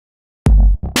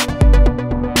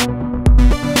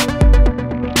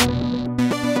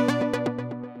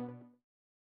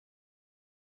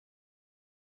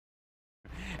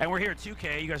And we're here at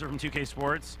 2K. You guys are from 2K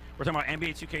Sports. We're talking about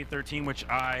NBA 2K13, which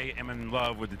I am in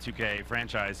love with the 2K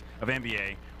franchise of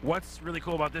NBA. What's really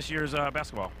cool about this year's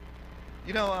basketball?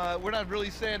 You know, we're not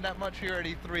really saying that much here at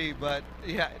E3, but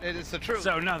yeah, it is the truth.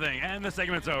 So nothing, and the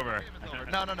segment's over.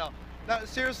 No, no, no. No,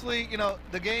 seriously, you know,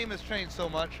 the game has changed so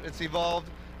much. It's evolved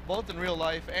both in real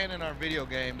life and in our video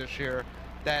game this year,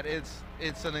 that it's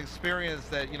an experience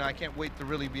that, you know, I can't wait to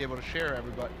really be able to share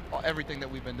everything that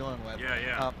we've been doing with. Yeah,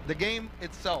 yeah. The game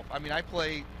itself, I mean,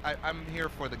 I'm here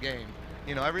for the game.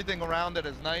 You know, everything around it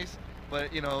is nice,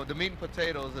 but, you know, the meat and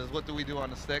potatoes is what do we do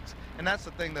on the sticks, and that's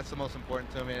the thing that's the most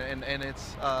important to me, and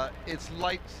it's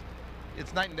night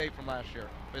and day from last year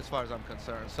as far as I'm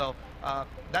concerned. So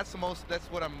that's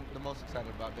what I'm the most excited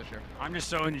about this year. I'm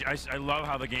just I love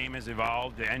how the game has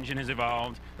evolved, the engine has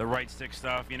evolved, the right stick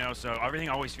stuff, you know, so everything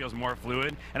always feels more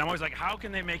fluid, and I'm always like, how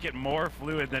can they make it more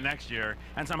fluid the next year?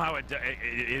 And somehow it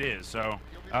is. So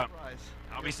you'll be surprised.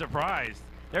 I'll be surprised.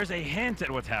 There's a hint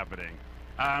at what's happening.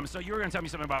 So you were going to tell me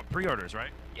something about pre-orders,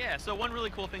 right? Yeah, so one really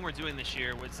cool thing we're doing this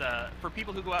year was for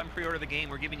people who go out and pre-order the game,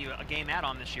 we're giving you a game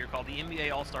add-on this year called the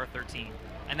NBA All-Star 13.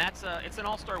 And that's it's an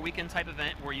All-Star Weekend type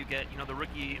event where you get, you know,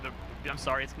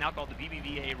 it's now called the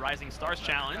BBVA Rising Stars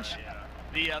Challenge,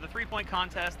 the three-point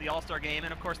contest, the All-Star game,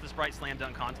 and of course the Sprite Slam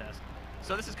Dunk contest.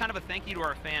 So this is kind of a thank you to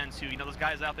our fans who, you know, those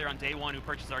guys out there on day one who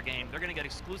purchase our game, they're going to get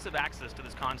exclusive access to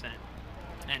this content.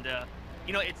 And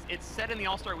you know, it's set in the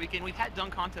All-Star Weekend. We've had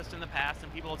dunk contests in the past,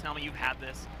 and people will tell me you've had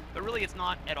this, but really it's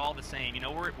not at all the same. You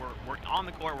know, we're on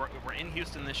the court, we're in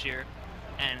Houston this year,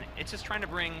 and it's just trying to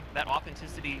bring that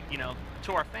authenticity, you know,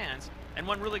 to our fans. And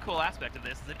one really cool aspect of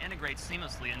this is it integrates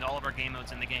seamlessly into all of our game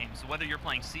modes in the game. So whether you're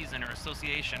playing Season or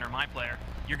Association or My Player,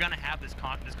 you're going to have this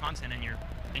content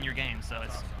in your game. So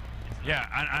it's yeah,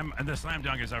 and the slam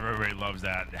dunk is everybody loves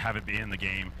that. Have it be in the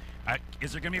game.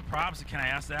 Is there going to be props? Can I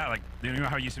ask that? Like, you know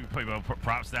how you used to put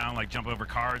props down, like jump over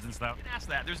cards and stuff? You can ask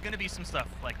that. There's going to be some stuff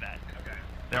like that. Okay.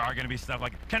 There are going to be stuff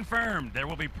like, confirmed, there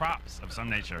will be props of some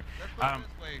nature. Let's put it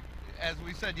this way. As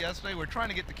we said yesterday, we're trying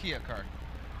to get the Kia card.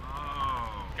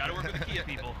 Oh. Got to work with the Kia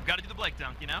people. Got to do the Blake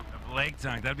dunk, you know? The Blake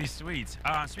dunk, that'd be sweet.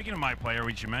 Speaking of My Player,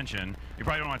 which you mentioned, you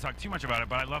probably don't want to talk too much about it,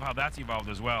 but I love how that's evolved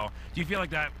as well. Do you feel like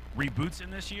that reboots in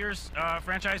this year's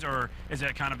franchise, or is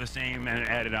it kind of the same and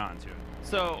added on to it?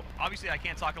 So, obviously I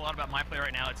can't talk a lot about My Player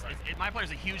right now. My Player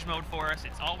is a huge mode for us.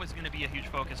 It's always going to be a huge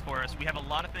focus for us. We have a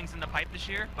lot of things in the pipe this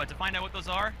year, but to find out what those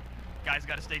are, guys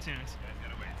got to stay tuned.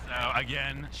 So,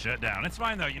 again, shut down. It's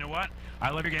fine, though. You know what?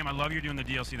 I love your game. I love you doing the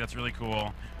DLC. That's really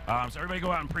cool. So everybody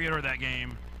go out and pre-order that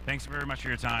game. Thanks very much for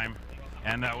your time.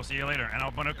 And we'll see you later. And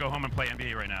I'll go home and play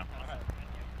NBA right now.